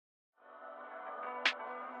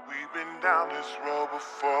been down this road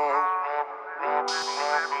before.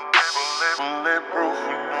 Bulletproof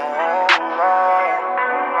and no love.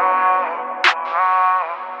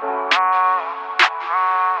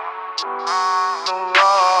 No love. No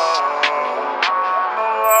love.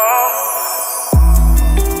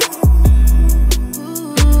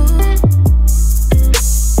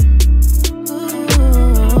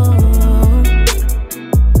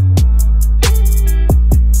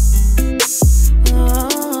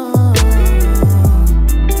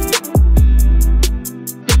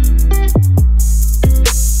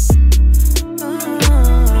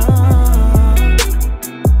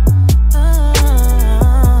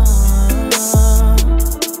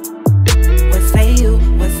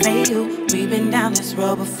 This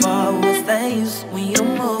road before, what's the use when you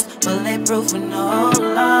move? Bulletproof with no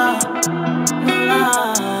love, no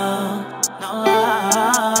love, no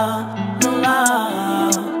love, no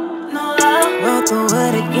love, no love. Roll the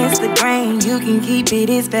wood against the grain, you can keep it,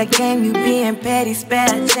 it's that game. You being petty,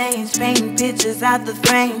 spare change, painting pictures out the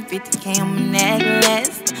frame. 50K on my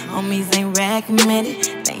necklace, homies ain't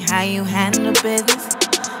recommended. Think how you handle business.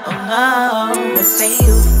 Oh no, what say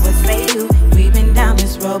you? We've been down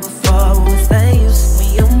this road before. What's the use when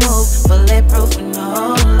you move? Bulletproof with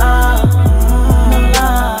no love, no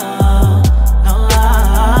love, no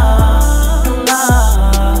love, no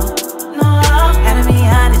love, no love. Gotta be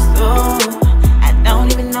honest, though, I don't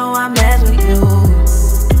even know I mess with you.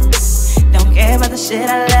 Don't care about the shit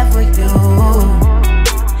I left with you.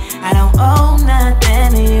 I don't owe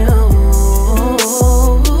nothing to you.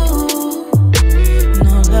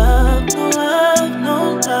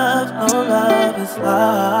 No love is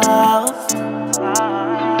lost. No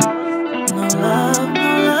love, no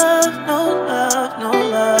love, no love, no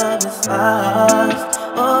love is lost.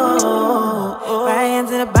 Oh, right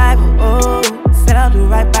into the Bible, oh, said I'll do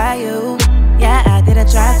right by you. Yeah, I did, I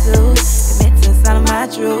try to commit to the sound of my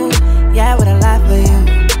truth. Yeah, I would have lied for you,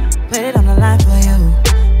 put it on the line for you.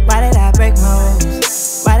 Why did I break my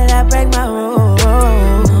rules? Why did I break my rules?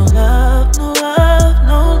 No love, no love,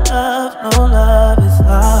 no love, no love is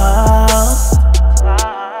lost.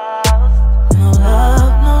 No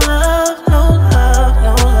love, no love, no love,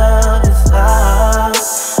 no love is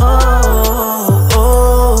lost. Oh,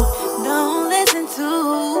 don't listen to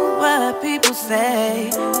what people say.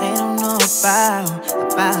 They don't know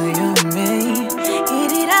about you and me.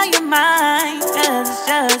 Get it out your mind, 'cause it's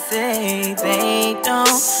just say they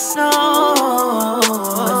don't know.